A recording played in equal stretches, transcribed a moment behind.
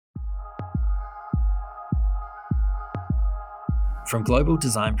From global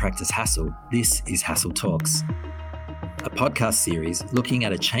design practice Hassell, this is Hassell Talks, a podcast series looking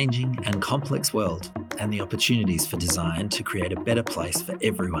at a changing and complex world and the opportunities for design to create a better place for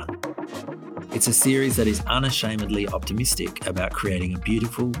everyone. It's a series that is unashamedly optimistic about creating a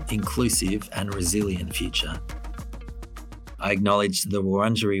beautiful, inclusive and resilient future. I acknowledge the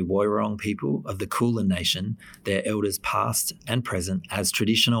Wurundjeri Woiwurrung people of the Kulin Nation, their elders past and present as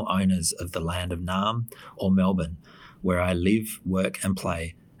traditional owners of the land of Naarm or Melbourne, where I live, work and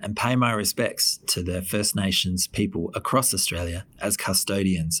play, and pay my respects to the First Nations people across Australia as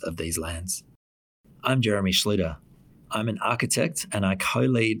custodians of these lands. I'm Jeremy Schluter. I'm an architect and I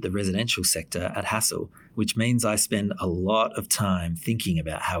co-lead the residential sector at Hassell, which means I spend a lot of time thinking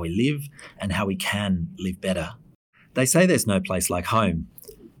about how we live and how we can live better. They say there's no place like home.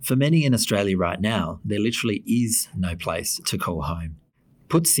 For many in Australia right now, there literally is no place to call home.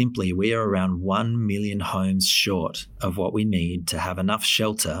 Put simply, we are around 1 million homes short of what we need to have enough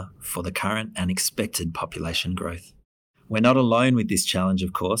shelter for the current and expected population growth. We're not alone with this challenge,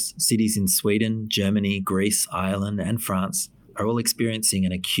 of course. Cities in Sweden, Germany, Greece, Ireland and France are all experiencing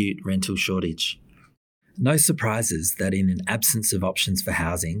an acute rental shortage. No surprises that in an absence of options for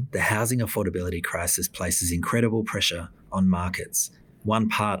housing, the housing affordability crisis places incredible pressure on markets, one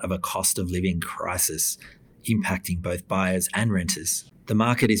part of a cost of living crisis impacting both buyers and renters. The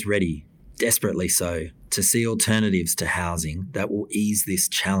market is ready, desperately so, to see alternatives to housing that will ease this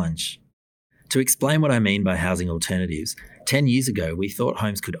challenge. To explain what I mean by housing alternatives, 10 years ago we thought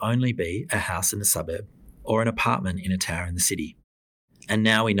homes could only be a house in a suburb or an apartment in a tower in the city. And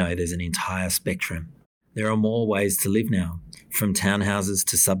now we know there's an entire spectrum. There are more ways to live now, from townhouses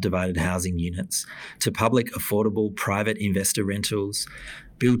to subdivided housing units, to public affordable private investor rentals,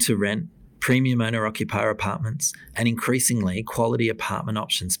 build to rent, premium owner-occupier apartments, and increasingly quality apartment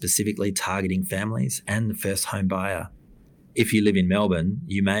options specifically targeting families and the first home buyer. If you live in Melbourne,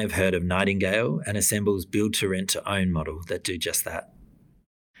 you may have heard of Nightingale and Assemble's build-to-rent-to-own model that do just that.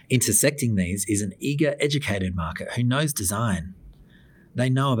 Intersecting these is an eager, educated market who knows design. They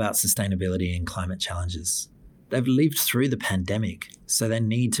know about sustainability and climate challenges. They've lived through the pandemic, so they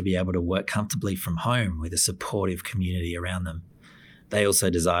need to be able to work comfortably from home with a supportive community around them. They also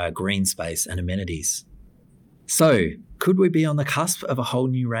desire green space and amenities. So, could we be on the cusp of a whole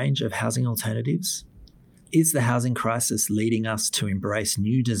new range of housing alternatives? Is the housing crisis leading us to embrace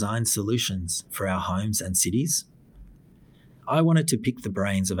new design solutions for our homes and cities? I wanted to pick the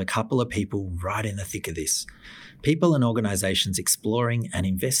brains of a couple of people right in the thick of this. People and organisations exploring and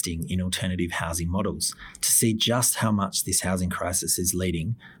investing in alternative housing models to see just how much this housing crisis is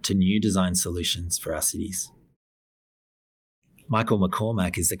leading to new design solutions for our cities. Michael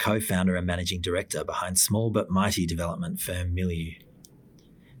McCormack is the co-founder and managing director behind small but mighty development firm Milieu.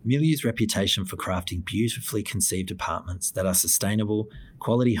 Milieu's reputation for crafting beautifully conceived apartments that are sustainable,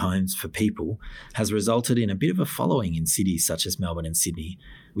 quality homes for people has resulted in a bit of a following in cities such as Melbourne and Sydney,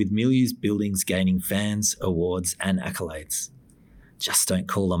 with Milieu's buildings gaining fans, awards and accolades. Just don't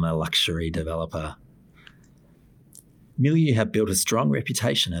call them a luxury developer. Milieu have built a strong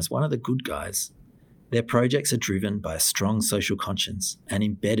reputation as one of the good guys. Their projects are driven by a strong social conscience and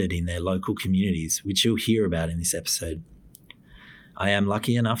embedded in their local communities, which you'll hear about in this episode. I am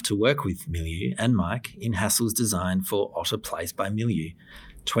lucky enough to work with Milieu and Mike in Hassell's design for Otter Place by Milieu,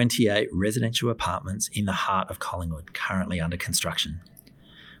 28 residential apartments in the heart of Collingwood, currently under construction.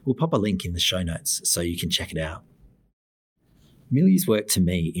 We'll pop a link in the show notes so you can check it out. Milieu's work to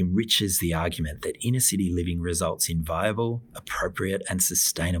me enriches the argument that inner city living results in viable, appropriate and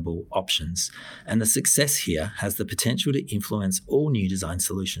sustainable options, and the success here has the potential to influence all new design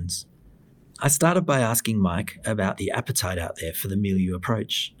solutions. I started by asking Mike about the appetite out there for the Milieu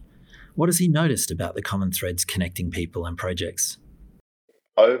approach. What has he noticed about the common threads connecting people and projects?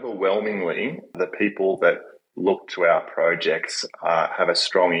 Overwhelmingly, the people that look to our projects have a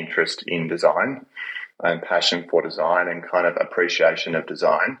strong interest in design and passion for design and kind of appreciation of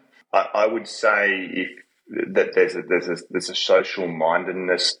design. I would say that there's a social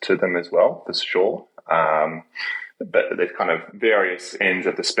mindedness to them as well, for sure. But there's kind of various ends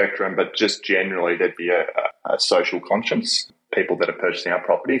of the spectrum, but just generally there'd be a social conscience, people that are purchasing our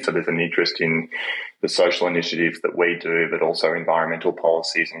property. So there's an interest in the social initiatives that we do, but also environmental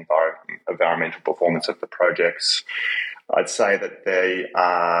policies and environmental performance of the projects. I'd say that they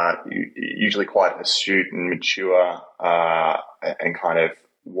are usually quite astute and mature and kind of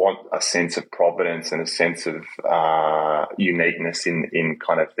want a sense of providence and a sense of uniqueness in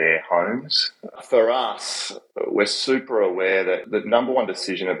kind of their homes. For us, we're super aware that the number one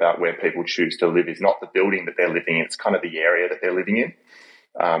decision about where people choose to live is not the building that they're living in, it's kind of the area that they're living in.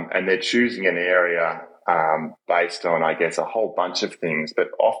 And they're choosing an area based on, I guess, a whole bunch of things, but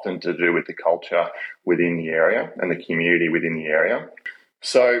often to do with the culture within the area and the community within the area.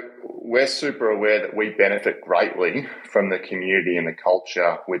 So we're super aware that we benefit greatly from the community and the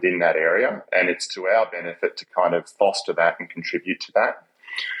culture within that area, and it's to our benefit to kind of foster that and contribute to that.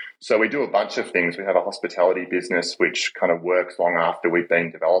 So we do a bunch of things. We have a hospitality business which kind of works long after we've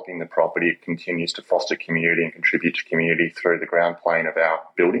been developing the property. It continues to foster community and contribute to community through the ground plane of our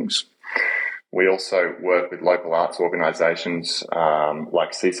buildings. We also work with local arts organisations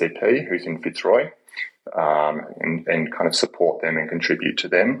like CCP, who's in Fitzroy, and kind of support them and contribute to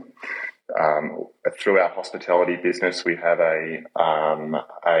them. Through our hospitality business, we have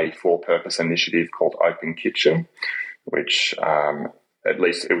a for-purpose initiative called Open Kitchen, which at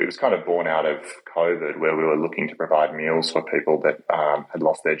least it was kind of born out of COVID, where we were looking to provide meals for people that had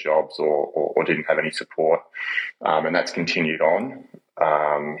lost their jobs or didn't have any support, and that's continued on.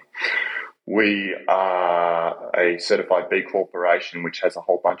 We are a certified B Corporation, which has a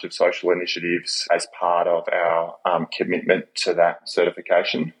whole bunch of social initiatives as part of our commitment to that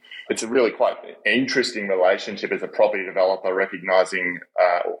certification. It's a really quite interesting relationship as a property developer, recognising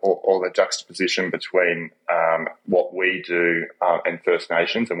all the juxtaposition between what we do and First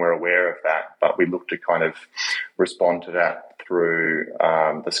Nations, and we're aware of that, but we look to kind of respond to that through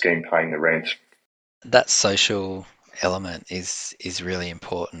the scheme paying the rent. That social element is really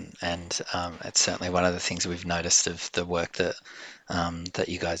important, and it's certainly one of the things we've noticed of the work that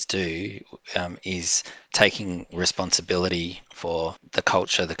you guys do, is taking responsibility for the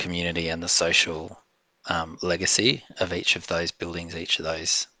culture, the community, and the social legacy of each of those buildings, each of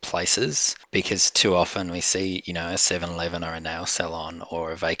those places. Because too often we see, a 7-Eleven or a nail salon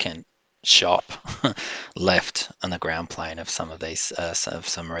or a vacant shop left on the ground plane of some of these of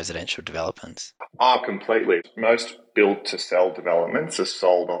some residential developments. Completely. Most build to sell developments are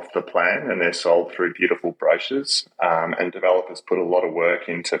sold off the plan, and they're sold through beautiful brochures, and developers put a lot of work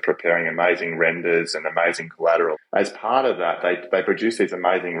into preparing amazing renders and amazing collateral. As part of that, they produce these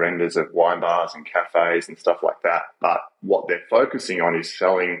amazing renders of wine bars and cafes and stuff like that, but what they're focusing on is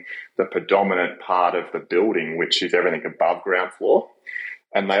selling the predominant part of the building, which is everything above ground floor.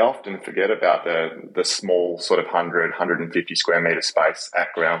 And they often forget about the small sort of 150 square metre space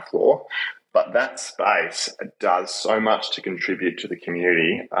at ground floor. But that space does so much to contribute to the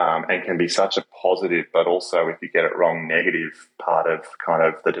community, and can be such a positive, but also, if you get it wrong, negative part of kind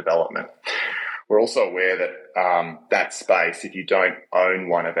of the development. We're also aware that that space, if you don't own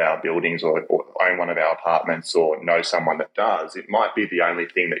one of our buildings or own one of our apartments or know someone that does, it might be the only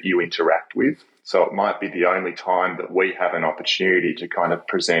thing that you interact with. So it might be the only time that we have an opportunity to kind of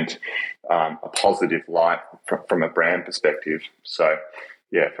present a positive light from a brand perspective. So,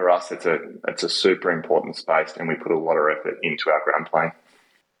 yeah, for us, it's a super important space, and we put a lot of effort into our ground plane.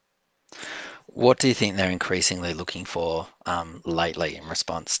 What do you think they're increasingly looking for lately in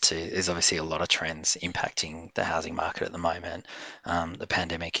response to? There's obviously a lot of trends impacting the housing market at the moment. The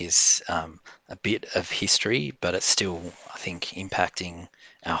pandemic is a bit of history, but it's still, I think, impacting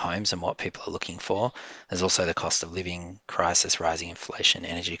our homes and what people are looking for. There's also the cost of living crisis, rising inflation,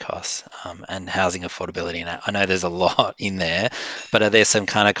 energy costs, and housing affordability. And I know there's a lot in there, but are there some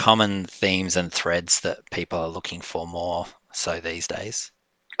kind of common themes and threads that people are looking for more so these days?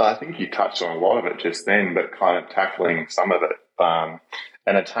 I think you touched on a lot of it just then, but kind of tackling some of it.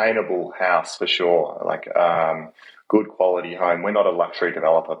 An attainable house for sure, like good quality home. We're not a luxury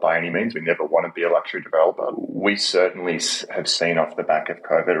developer by any means. We never want to be a luxury developer. We certainly have seen off the back of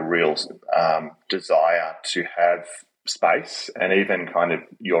COVID a real desire to have space, and even kind of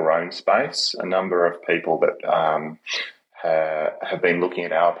your own space. A number of people that have been looking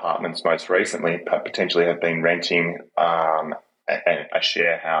at our apartments most recently, potentially have been renting a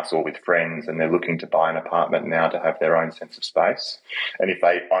share house or with friends, and they're looking to buy an apartment now to have their own sense of space. And if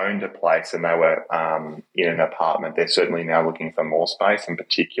they owned a place and they were in an apartment, they're certainly now looking for more space, in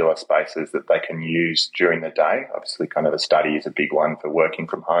particular spaces that they can use during the day. Obviously, kind of a study is a big one for working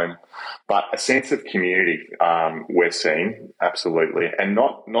from home. But a sense of community we're seeing, absolutely. And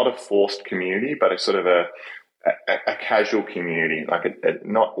not a forced community, but a sort of a casual community, like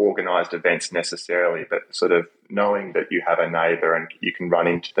not organised events necessarily, but sort of knowing that you have a neighbour and you can run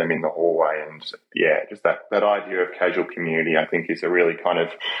into them in the hallway. And yeah, just that idea of casual community, I think, is a really kind of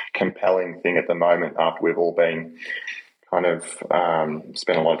compelling thing at the moment after we've all been kind of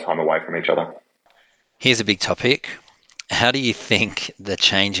spent a lot of time away from each other. Here's a big topic. How do you think the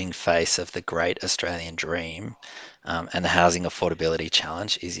changing face of the great Australian dream and the housing affordability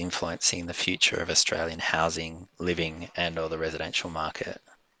challenge is influencing the future of Australian housing, living, and or the residential market?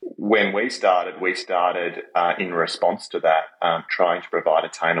 when we started in response to that, trying to provide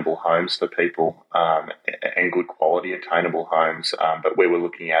attainable homes for people and good quality attainable homes. But we were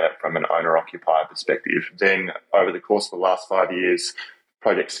looking at it from an owner-occupier perspective. Then over the course of the last 5 years,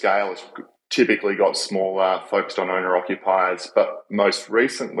 project scale has typically got smaller, focused on owner-occupiers. But most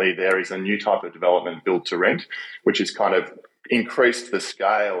recently, there is a new type of development, build to rent, which has kind of increased the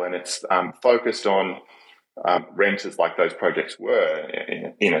scale, and it's focused on renters like those projects were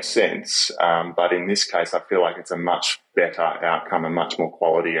in a sense. But in this case, I feel like it's a much better outcome, a much more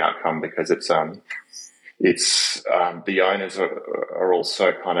quality outcome, because it's the owners are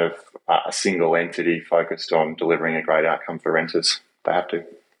also kind of a single entity focused on delivering a great outcome for renters. They have to.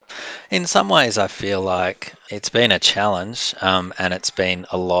 In some ways, I feel like it's been a challenge, and it's been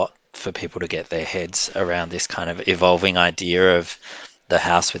a lot for people to get their heads around this kind of evolving idea of the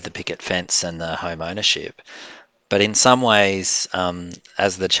house with the picket fence and the home ownership. But in some ways,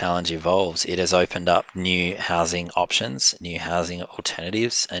 as the challenge evolves, it has opened up new housing options, new housing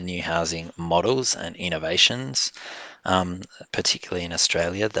alternatives, and new housing models and innovations, particularly in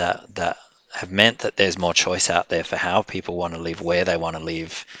Australia, that have meant that there's more choice out there for how people want to live, where they want to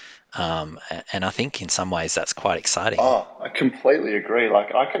live. And I think in some ways that's quite exciting. Oh, I completely agree.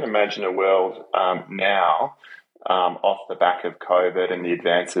 Like, I can imagine a world now, off the back of COVID and the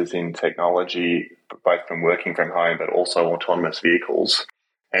advances in technology, both from working from home but also autonomous vehicles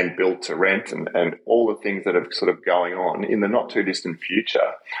and build to rent and all the things that are sort of going on in the not too distant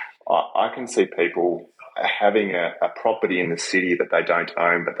future. I can see people having a property in the city that they don't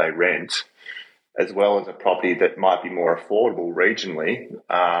own but they rent, as well as a property that might be more affordable regionally,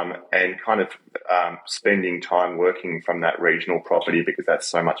 and kind of spending time working from that regional property, because that's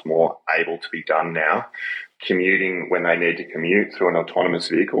so much more able to be done now. Commuting when they need to commute through an autonomous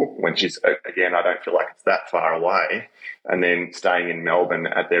vehicle, which is, again, I don't feel like it's that far away, and then staying in Melbourne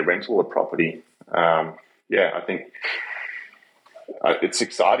at their rental property. I think it's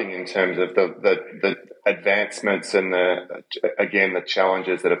exciting in terms of the advancements and the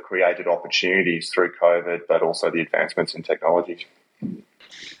challenges that have created opportunities through COVID, but also the advancements in technology.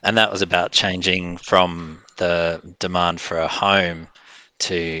 And that was about changing from the demand for a home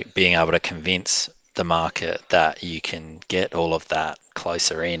to being able to convince the market that you can get all of that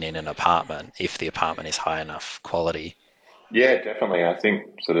closer in an apartment if the apartment is high enough quality. Yeah, definitely. I think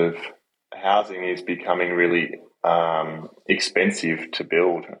sort of housing is becoming really expensive to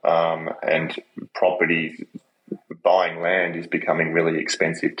build, and property, buying land is becoming really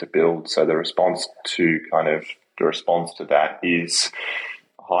expensive to build. So the response to that is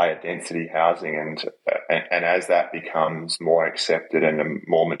higher density housing, and as that becomes more accepted and a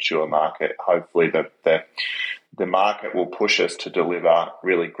more mature market, hopefully the market will push us to deliver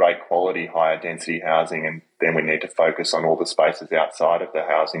really great quality higher density housing, and then we need to focus on all the spaces outside of the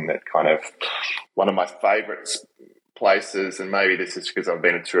housing. That kind of, one of my favourite places, and maybe this is because I've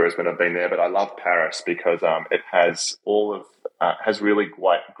been a tourist when I've been there, but I love Paris because it has has really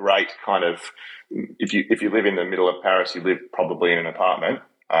great kind of, if you live in the middle of Paris, you live probably in an apartment.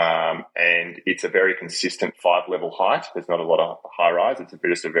 And it's a very consistent 5-level height. There's not a lot of high rise. It's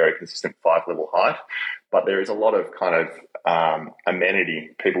just a very consistent 5-level height. But there is a lot of kind of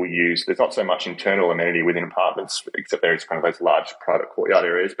amenity people use. There's not so much internal amenity within apartments, except there is kind of those large private courtyard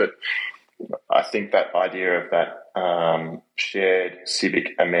areas. But I think that idea of that shared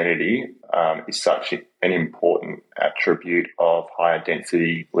civic amenity is such an important attribute of higher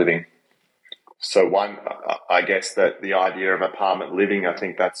density living. So one, I guess that the idea of apartment living, I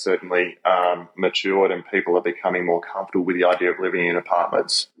think that's certainly matured, and people are becoming more comfortable with the idea of living in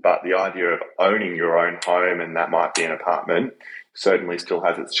apartments. But the idea of owning your own home, and that might be an apartment, certainly still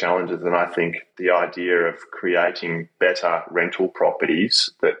has its challenges. And I think the idea of creating better rental properties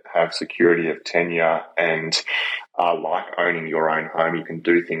that have security of tenure and are like owning your own home, you can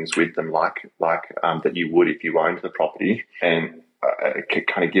do things with them like that you would if you owned the property, and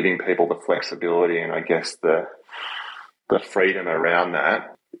kind of giving people the flexibility and I guess the freedom around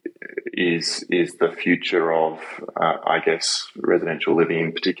that is the future of I guess residential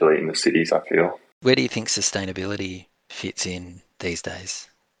living, particularly in the cities, I feel. Where do you think sustainability fits in these days?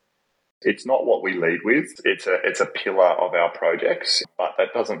 It's not what we lead with. It's a pillar of our projects, but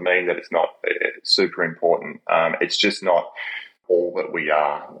that doesn't mean that it's not super important. It's just not all that we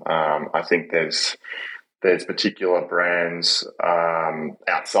are. I think there's particular brands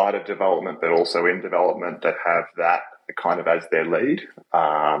outside of development, but also in development, that have that kind of as their lead.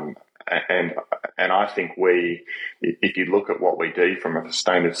 And I think if you look at what we do from a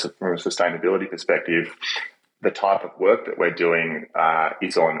sustainability perspective, the type of work that we're doing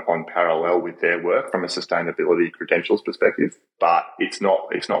is on parallel with their work from a sustainability credentials perspective, but it's not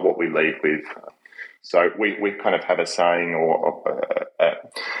what we lead with. So we kind of have a saying or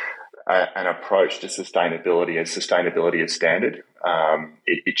an approach to sustainability as standard.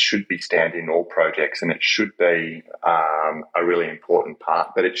 It should be standard in all projects, and it should be a really important part.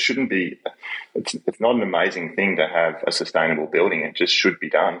 But it shouldn't be. It's not an amazing thing to have a sustainable building. It just should be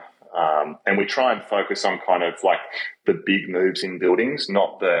done. And we try and focus on kind of like the big moves in buildings,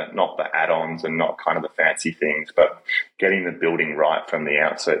 not the add-ons and not kind of the fancy things, but getting the building right from the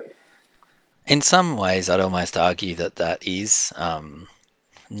outset. In some ways, I'd almost argue that is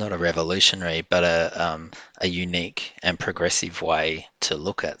not a revolutionary, but a unique and progressive way to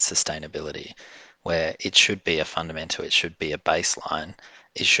look at sustainability, where it should be a fundamental, it should be a baseline,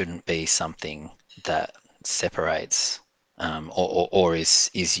 it shouldn't be something that separates or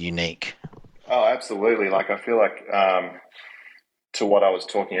is unique. Oh, absolutely. Like I feel like to what I was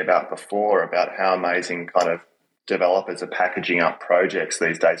talking about before, about how amazing kind of developers are packaging up projects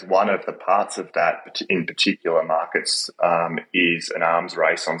these days. One of the parts of that in particular markets is an arms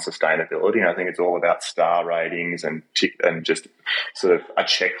race on sustainability. And I think it's all about star ratings and just sort of a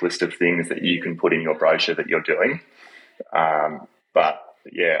checklist of things that you can put in your brochure that you're doing. But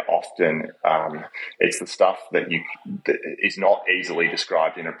yeah, often it's the stuff that is not easily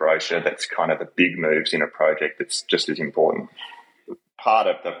described in a brochure that's kind of the big moves in a project that's just as important. Part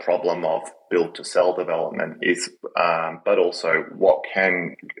of the problem of build to sell development is, but also what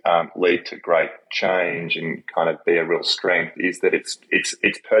can lead to great change and kind of be a real strength is that it's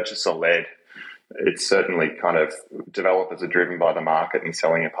purchaser led. It's certainly kind of developers are driven by the market and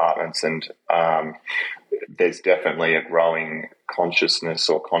selling apartments, and there's definitely a growing consciousness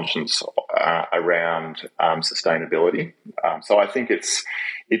or conscience around sustainability. So I think it's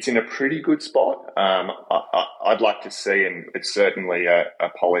in a pretty good spot. I'd like to see, and it's certainly a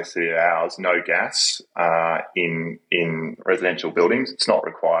policy of ours, no gas in residential buildings. It's not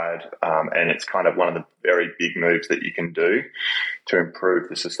required, and it's kind of one of the very big moves that you can do to improve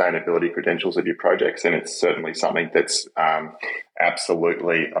the sustainability credentials of your projects, and it's certainly something that's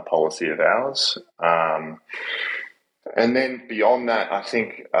absolutely a policy of ours. And then beyond that, I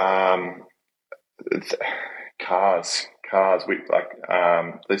think cars. We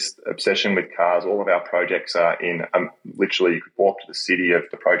this obsession with cars. All of our projects are in literally you could walk to the city of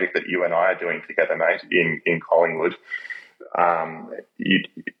the project that you and I are doing together, mate, in Collingwood.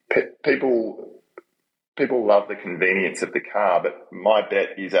 People love the convenience of the car, but my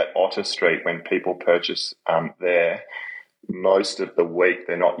bet is at Otter Street when people purchase there, most of the week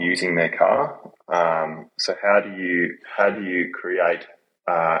they're not using their car. So how do you create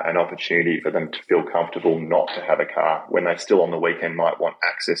an opportunity for them to feel comfortable not to have a car when they still on the weekend might want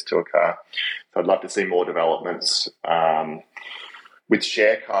access to a car? So I'd love to see more developments with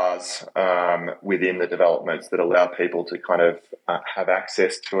share cars within the developments that allow people to kind of have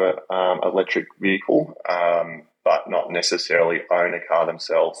access to an electric vehicle, but not necessarily own a car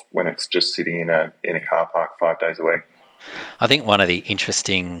themselves when it's just sitting in a car park 5 days a week. I think one of the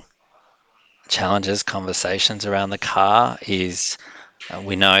interesting challenges, conversations around the car is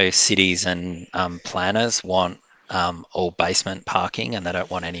we know cities and planners want all basement parking and they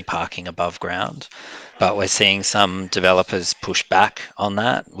don't want any parking above ground. But we're seeing some developers push back on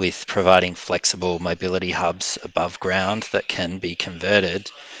that with providing flexible mobility hubs above ground that can be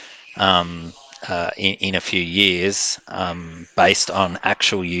converted in a few years based on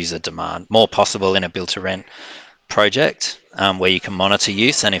actual user demand. More possible in a build-to-rent project where you can monitor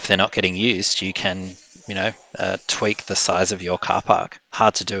use, and if they're not getting used, you can tweak the size of your car park.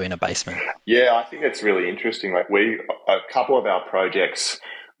 Hard to do in a basement. Yeah, I think it's really interesting. Like a couple of our projects,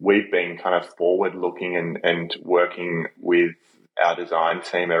 we've been kind of forward-looking and working with our design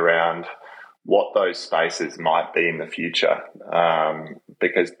team around what those spaces might be in the future,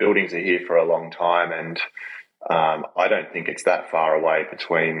 because buildings are here for a long time, and I don't think it's that far away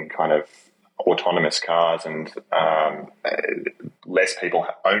between kind of autonomous cars and less people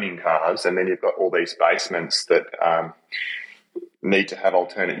owning cars, and then you've got all these basements that need to have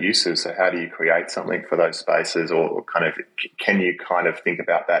alternate uses. So how do you create something for those spaces, or kind of can you kind of think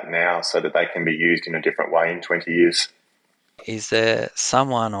about that now so that they can be used in a different way in 20 years? Is there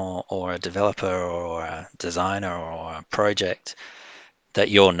someone or a developer or a designer or a project that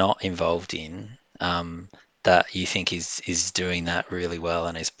you're not involved in that you think is doing that really well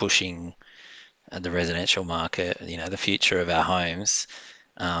and is pushing the residential market, the future of our homes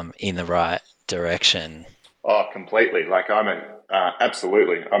in the right direction? Oh, completely. Like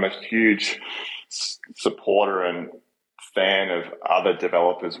absolutely. I'm a huge supporter and fan of other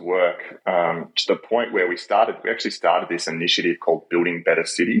developers' work to the point where we actually started this initiative called Building Better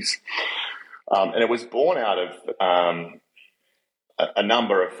Cities. And it was born out of a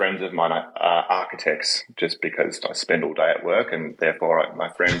number of friends of mine are architects, just because I spend all day at work, and therefore my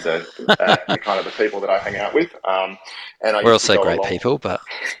friends are kind of the people that I hang out with. And we're also great people, but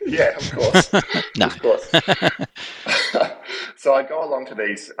yeah, of course, no, of course. So I'd go along to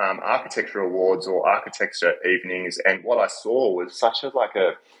these architecture awards or architecture evenings, and what I saw was such a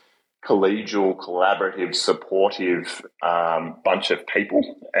collegial, collaborative, supportive bunch of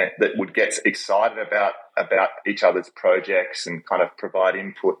people that would get excited about each other's projects and kind of provide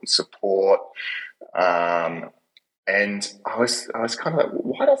input and support. And I was kind of like,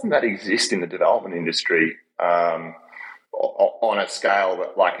 why doesn't that exist in the development industry on a scale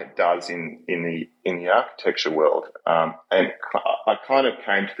that like it does in the architecture world? And I kind of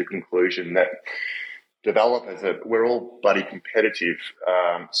came to the conclusion that developers we're all bloody competitive,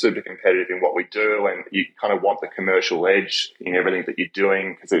 super competitive in what we do, and you kind of want the commercial edge in everything that you're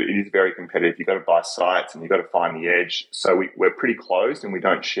doing because it is very competitive. You've got to buy sites and you've got to find the edge. So we're pretty closed and we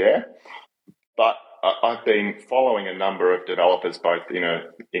don't share. But I've been following a number of developers, both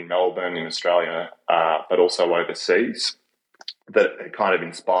in Melbourne, in Australia, but also overseas, that kind of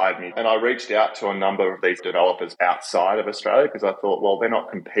inspired me. And I reached out to a number of these developers outside of Australia because I thought, well, they're not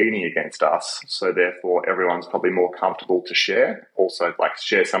competing against us, so therefore everyone's probably more comfortable to share. Also,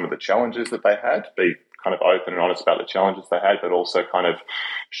 share some of the challenges that they had, be kind of open and honest about the challenges they had, but also kind of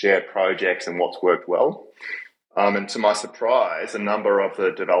share projects and what's worked well. And to my surprise, a number of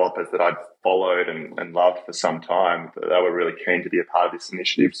the developers that I'd followed and loved for some time, they were really keen to be a part of this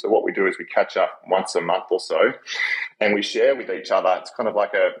initiative. So what we do is we catch up once a month or so and we share with each other. It's kind of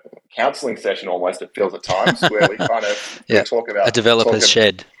like a counselling session almost, it feels at times, where we kind of we talk about... A developer's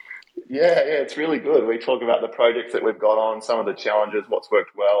shed. Yeah, it's really good. We talk about the projects that we've got on, some of the challenges, what's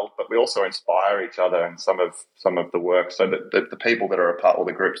worked well, but we also inspire each other in some of the work. So that the people that are a part, or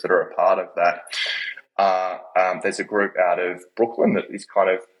the groups that are a part of that, there's a group out of Brooklyn that is kind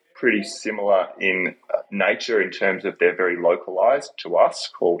of pretty similar in nature in terms of they're very localized to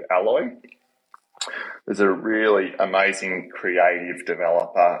us, called Alloy. There's a really amazing creative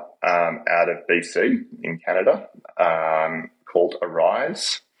developer out of BC in Canada called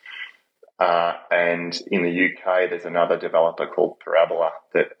Arise. And in the UK, there's another developer called Parabola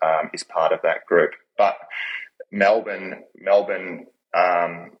that is part of that group. But Melbourne,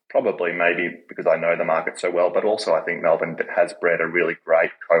 probably maybe because I know the market so well, but also I think Melbourne has bred a really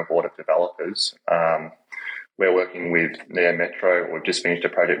great cohort of developers. We're working with Neo Metro, or we've just finished a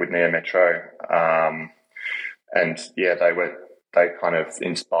project with Neo Metro. And yeah, they kind of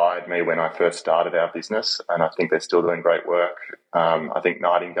inspired me when I first started our business, and I think they're still doing great work. I think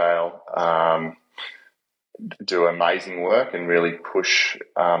Nightingale do amazing work and really push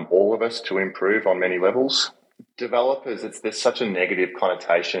all of us to improve on many levels. Developers, there's such a negative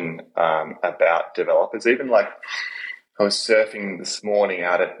connotation about developers. Even like I was surfing this morning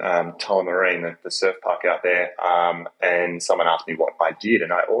out at Tullamarine, the surf park out there, and someone asked me what I did,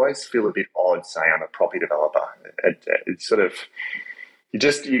 and I always feel a bit odd saying I'm a property developer. It's sort of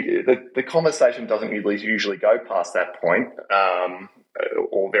the conversation doesn't usually go past that point,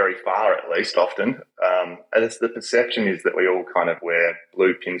 or very far at least, often. And it's the perception is that we all kind of wear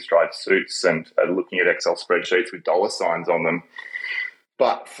blue pinstripe suits and are looking at Excel spreadsheets with dollar signs on them.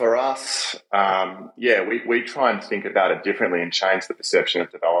 But for us, we try and think about it differently and change the perception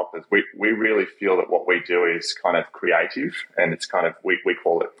of developers. We really feel that what we do is kind of creative, and it's kind of, we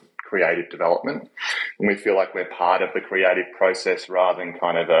call it creative development. And we feel like we're part of the creative process rather than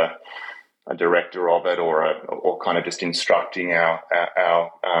kind of a director of it or kind of just instructing our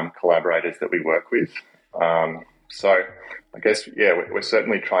collaborators that we work with. So I guess, we're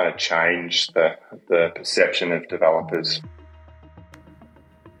certainly trying to change the perception of developers.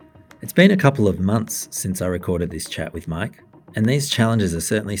 It's been a couple of months since I recorded this chat with Mike, and these challenges are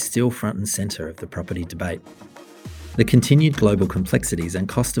certainly still front and centre of the property debate. The continued global complexities and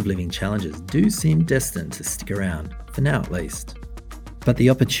cost of living challenges do seem destined to stick around, for now at least. But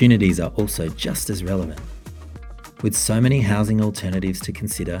the opportunities are also just as relevant. With so many housing alternatives to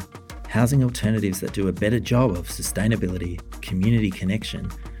consider, housing alternatives that do a better job of sustainability, community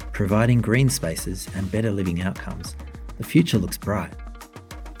connection, providing green spaces and better living outcomes, the future looks bright.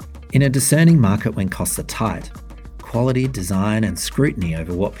 In a discerning market when costs are tight, quality, design and scrutiny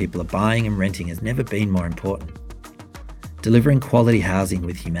over what people are buying and renting has never been more important. Delivering quality housing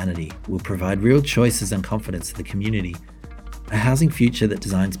with humanity will provide real choices and confidence to the community, a housing future that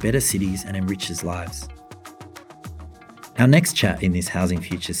designs better cities and enriches lives. Our next chat in this Housing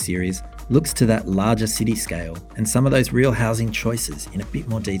Futures series looks to that larger city scale and some of those real housing choices in a bit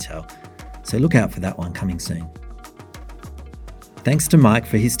more detail. So look out for that one coming soon. Thanks to Mike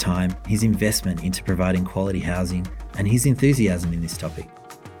for his time, his investment into providing quality housing, and his enthusiasm in this topic.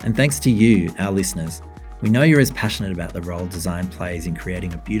 And thanks to you, our listeners. We know you're as passionate about the role design plays in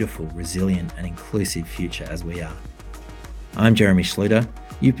creating a beautiful, resilient, and inclusive future as we are. I'm Jeremy Schluter.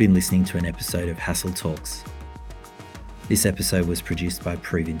 You've been listening to an episode of Hassle Talks. This episode was produced by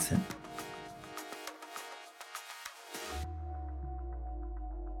Prue Vincent.